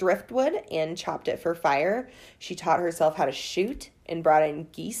hauled driftwood and chopped it for fire. She taught herself how to shoot and brought in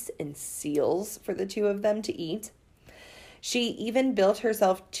geese and seals for the two of them to eat. She even built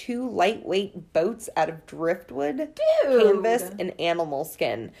herself 2 lightweight boats out of driftwood, canvas, and animal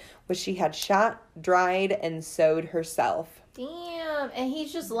skin, which she had shot, dried, and sewed herself. Damn. And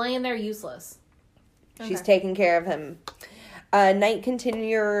he's just laying there useless. She's taking care of him. Knight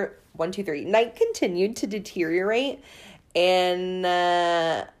continued to deteriorate, and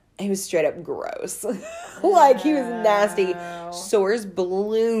he was straight up gross. Like, he was nasty. Sores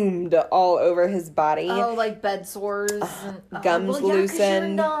bloomed all over his body. Oh, like bed sores. And, gums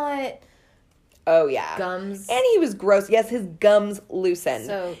loosened. You're not... Oh, yeah. Gums. And he was gross. Yes, his gums loosened.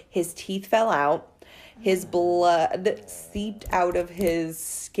 So- his teeth fell out. His blood seeped out of his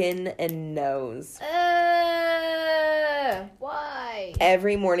skin and nose. Why?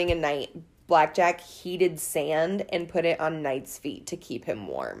 Every morning and night, Blackjack heated sand and put it on Knight's feet to keep him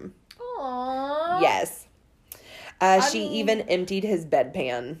warm. Aww. Yes. She even emptied his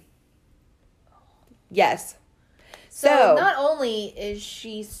bedpan. Yes. So not only is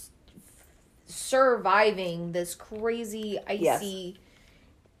she surviving this crazy icy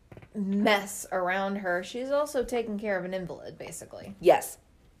mess around her, she's also taking care of an invalid, basically. Yes.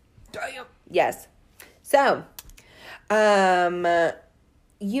 Damn. Yes. So,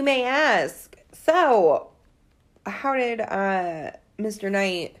 you may ask, so how did Mr.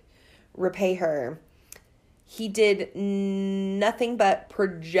 Knight repay her? He did nothing but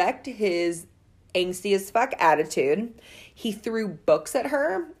project his angsty as fuck attitude. He threw books at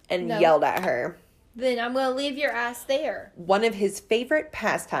her and yelled at her. Then I'm going to leave your ass there. One of his favorite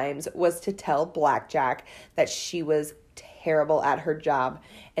pastimes was to tell Blackjack that she was terrible at her job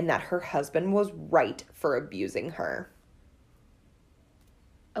and that her husband was right for abusing her.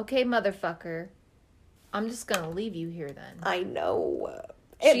 Okay, motherfucker. I'm just going to leave you here then. I know.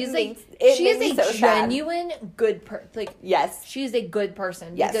 She's a genuine good person. Like, yes. She's a good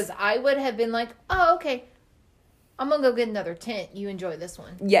person. Yes. Because I would have been like, oh, okay. I'm going to go get another tent. You enjoy this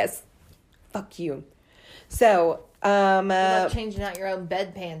one. Yes. Fuck you. So, Love changing out your own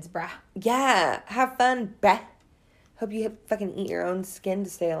bedpans, brah. Yeah. Have fun, bruh. Hope you fucking eat your own skin to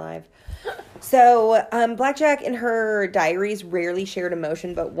stay alive. So, Blackjack in her diaries rarely shared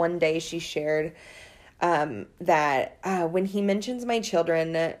emotion, but one day she shared that when he mentions my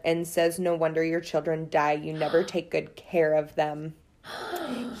children and says, no wonder your children die, you never take good care of them.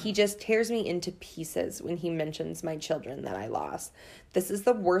 He just tears me into pieces when he mentions my children that I lost. This is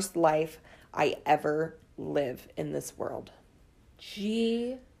the worst life I ever live in this world.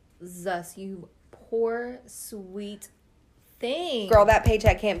 Jesus, you poor, sweet thing. Girl, that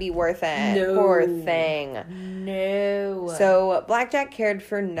paycheck can't be worth it. No. Poor thing. No. So, Blackjack cared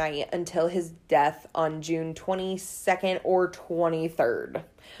for Knight until his death on June 22nd or 23rd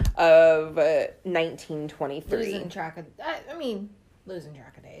of 1923. Losing track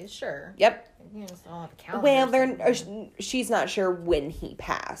of days, sure. Yep. You just don't have a calendar. Well, she's not sure when he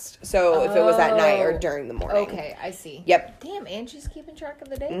passed. So, if it was at night or during the morning. Okay, I see. Yep. Damn, and she's keeping track of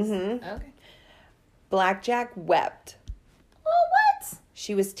the days? Mm-hmm. Okay. Blackjack wept. Oh, what?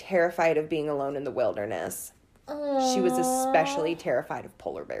 She was terrified of being alone in the wilderness. Aww. She was especially terrified of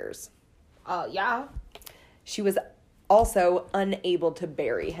polar bears. Oh, yeah. She was also unable to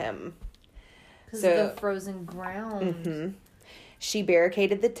bury him. Because of the frozen ground. Mm-hmm. She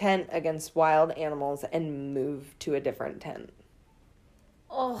barricaded the tent against wild animals and moved to a different tent.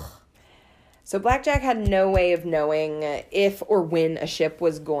 Oh. So Blackjack had no way of knowing if or when a ship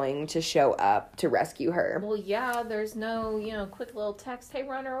was going to show up to rescue her. Well, yeah, there's no, quick little text, hey,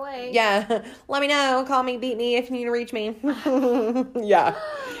 run her away. Yeah, let me know, call me, beat me if you need to reach me. Yeah.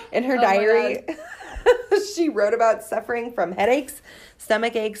 In her diary, she wrote about suffering from headaches,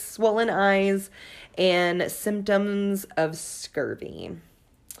 stomach aches, swollen eyes, and symptoms of scurvy.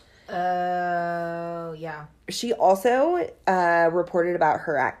 Oh, yeah. She also reported about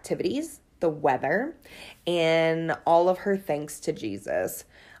her activities, the weather, and all of her thanks to Jesus.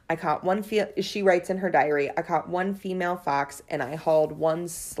 She writes in her diary, I caught one female fox and I hauled one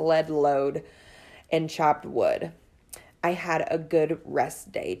sled load and chopped wood. I had a good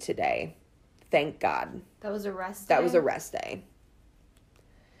rest day today. Thank God. That was a rest day? That was a rest day.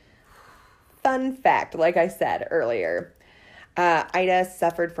 Fun fact, like I said earlier, Ida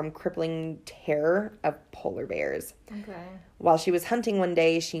suffered from crippling terror of polar bears. Okay. While she was hunting one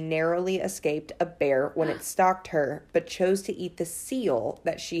day, she narrowly escaped a bear when it stalked her, but chose to eat the seal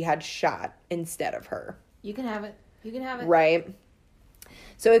that she had shot instead of her. You can have it. You can have it. Right.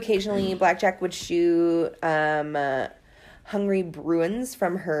 So occasionally, Blackjack would shoot hungry Bruins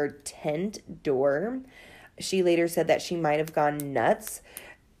from her tent door. She later said that she might have gone nuts.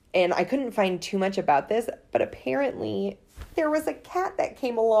 And I couldn't find too much about this, but apparently there was a cat that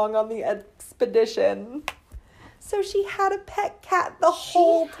came along on the expedition. So she had a pet cat the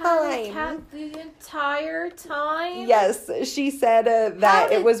whole time. She had a cat the entire time? Yes, she said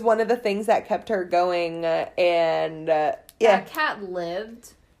that it was one of the things that kept her going. And yeah. That cat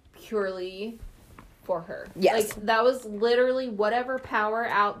lived purely for her. Yes. Like, that was literally whatever power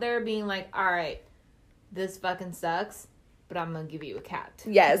out there being like, all right, this fucking sucks, but I'm going to give you a cat.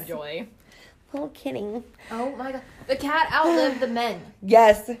 Yes. Enjoy. Little kitty. Oh my God. The cat outlived the men.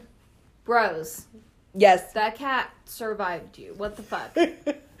 Yes. Bros. Yes. That cat survived you. What the fuck?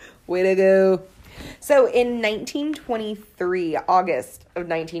 Way to go. So in 1923, August of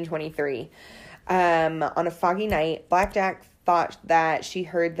 1923, on a foggy night, Blackjack thought that she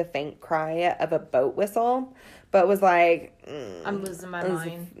heard the faint cry of a boat whistle, but was like, I'm losing my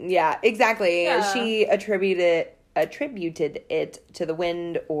mind. Yeah, exactly. Yeah. She attributed it to the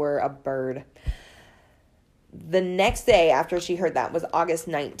wind or a bird. The next day after she heard that was August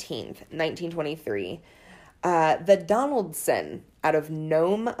 19th, 1923. The Donaldson out of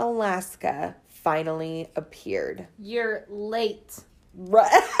Nome, Alaska finally appeared. You're late.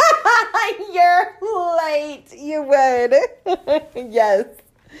 Right. You're late. You would. Yes.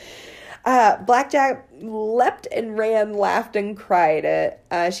 Blackjack leapt and ran, laughed and cried.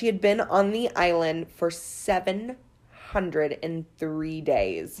 She had been on the island for 703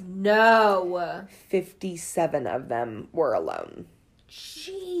 days. No. 57 of them were alone.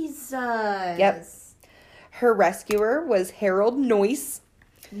 Jesus. Yep. Her rescuer was Harold Noyce.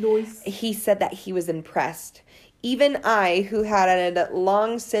 He said that he was impressed. Even I, who had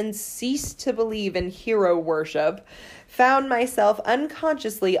long since ceased to believe in hero worship, found myself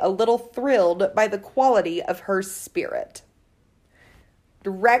unconsciously a little thrilled by the quality of her spirit.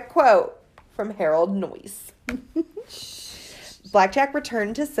 Direct quote from Harold Noyce. Blackjack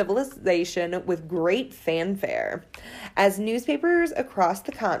returned to civilization with great fanfare, as newspapers across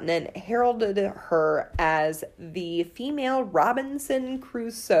the continent heralded her as the female Robinson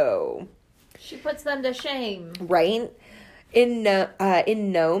Crusoe. She puts them to shame. Right? In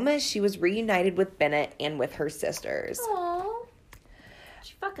Nome, she was reunited with Bennett and with her sisters. Aww.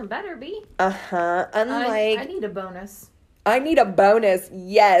 She fucking better be. Uh-huh. Unlike... I need a bonus. I need a bonus,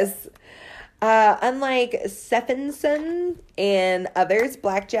 yes. Unlike Stephenson and others,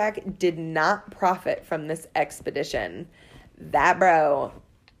 Blackjack did not profit from this expedition. That bro,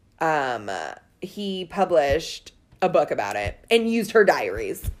 he published a book about it and used her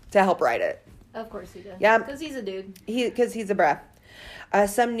diaries to help write it. Of course he did. Yeah. Because he's a dude. Because he's a bruh.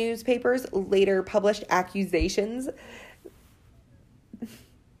 Some newspapers later published accusations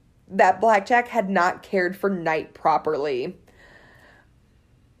that Blackjack had not cared for Knight properly.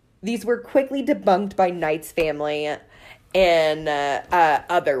 These were quickly debunked by Knight's family and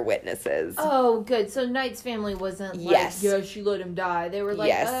other witnesses. Oh, good. So Knight's family wasn't like, Yes. yeah, she let him die. They were like,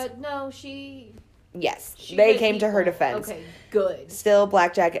 Yes. No, she Yes, She they did came to her people. defense. Okay, good. Still,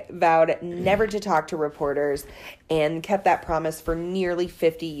 Blackjack vowed never to talk to reporters and kept that promise for nearly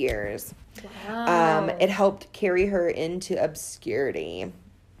 50 years. Wow. It helped carry her into obscurity,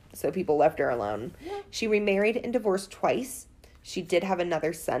 so people left her alone. Yeah. She remarried and divorced twice. She did have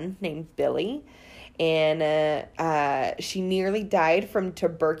another son named Billy, and she nearly died from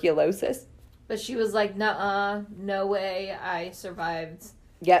tuberculosis. But she was like, nuh-uh, no way I survived.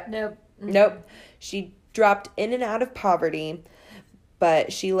 Yep. Nope. Nope. She dropped in and out of poverty,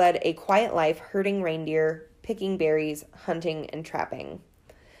 but she led a quiet life herding reindeer, picking berries, hunting, and trapping.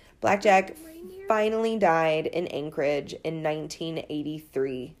 Blackjack finally died in Anchorage in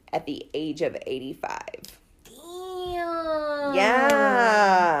 1983 at the age of 85. Damn.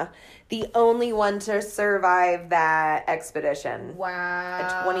 Yeah. The only one to survive that expedition. Wow. A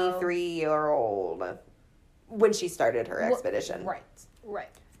 23-year-old when she started her expedition. Right.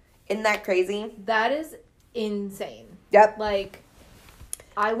 Isn't that crazy? That is insane. Yep. Like,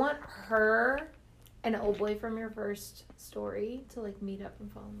 I want her and old boy from your first story to, like, meet up and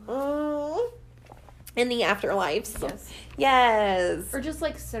fall in love. In the afterlives. Yes. Yes. Or just,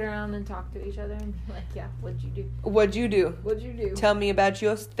 like, sit around and talk to each other and be like, yeah, what'd you do? What'd you do? What'd you do? Tell me about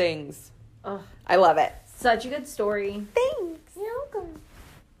your things. Ugh. I love it. Such a good story. Thanks. You're welcome.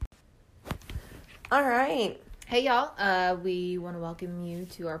 All right. Hey, y'all. We want to welcome you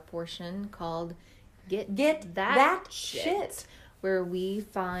to our portion called Get That Shit. where we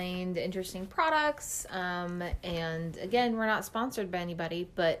find interesting products. And again, we're not sponsored by anybody,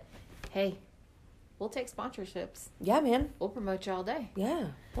 but hey, we'll take sponsorships. Yeah, man. We'll promote you all day. Yeah.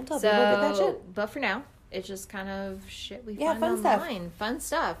 We'll tell people about that shit. But for now, it's just kind of shit we Yeah, find fun stuff. online. Fun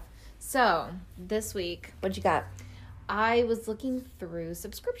stuff. So this week, What you got? I was looking through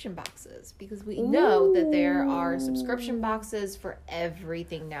subscription boxes because we know that there are subscription boxes for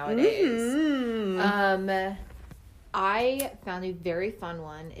everything nowadays. Mm-hmm. I found a very fun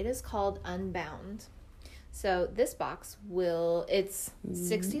one. It is called Unbound. So this box it's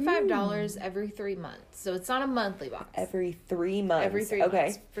 $65 every 3 months. So it's not a monthly box. Every 3 months. Every 3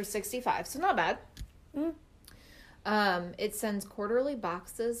 months for $65. So not bad. Mm. It sends quarterly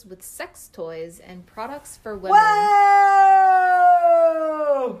boxes with sex toys and products for women. Whoa!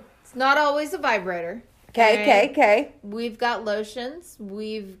 It's not always a vibrator. Okay. We've got lotions.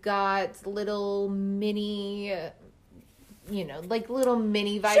 We've got little mini, like little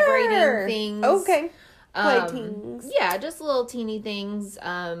mini vibrating things. Okay. Playtings. Yeah, just little teeny things.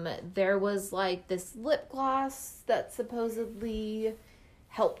 There was like this lip gloss that supposedly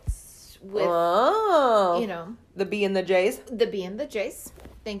helps with, the B and the J's. the B and the J's.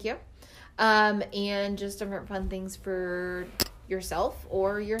 Thank you. And just different fun things for yourself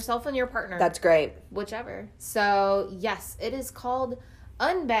and your partner. That's great. Whichever. So, yes, it is called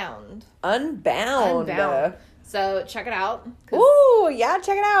Unbound. Unbound. So, check it out. 'Cause Ooh. Ooh, yeah,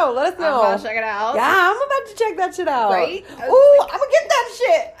 check it out. Let us know. I'm about to check it out. Yeah, I'm about to check that shit out. Right? Ooh, I'm gonna get that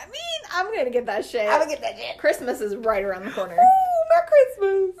shit. I mean, I'm going to get that shit. I'm gonna get that shit. Christmas is right around the corner. Ooh, Merry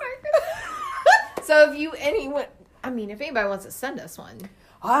Christmas. So if anybody wants to send us one.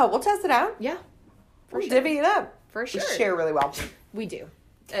 Oh, we'll test it out. Yeah. We'll divvy it up. For sure. We share really well. We do.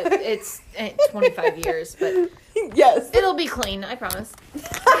 It's 25 years, but Yes. it'll be clean, I promise.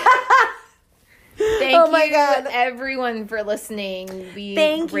 Thank you, everyone, for listening. We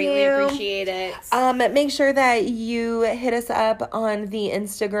greatly appreciate it. Make sure that you hit us up on the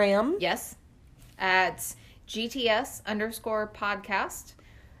Instagram. Yes. At GTS_podcast.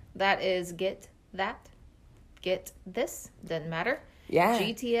 That is get this, doesn't matter. Yeah.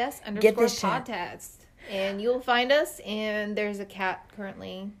 GTS_podcast. And you'll find us, and there's a cat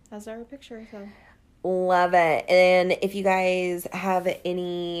currently. That's our picture, so. Love it. And if you guys have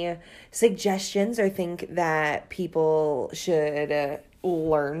any suggestions or think that people should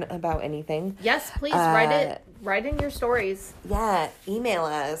learn about anything. Yes, please write in your stories. Yeah, email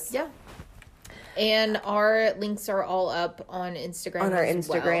us. Yeah. And our links are all up on Instagram. On our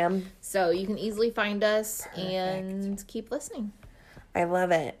Instagram. Well. So you can easily find us and keep listening. I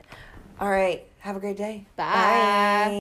love it. All right. Have a great day. Bye.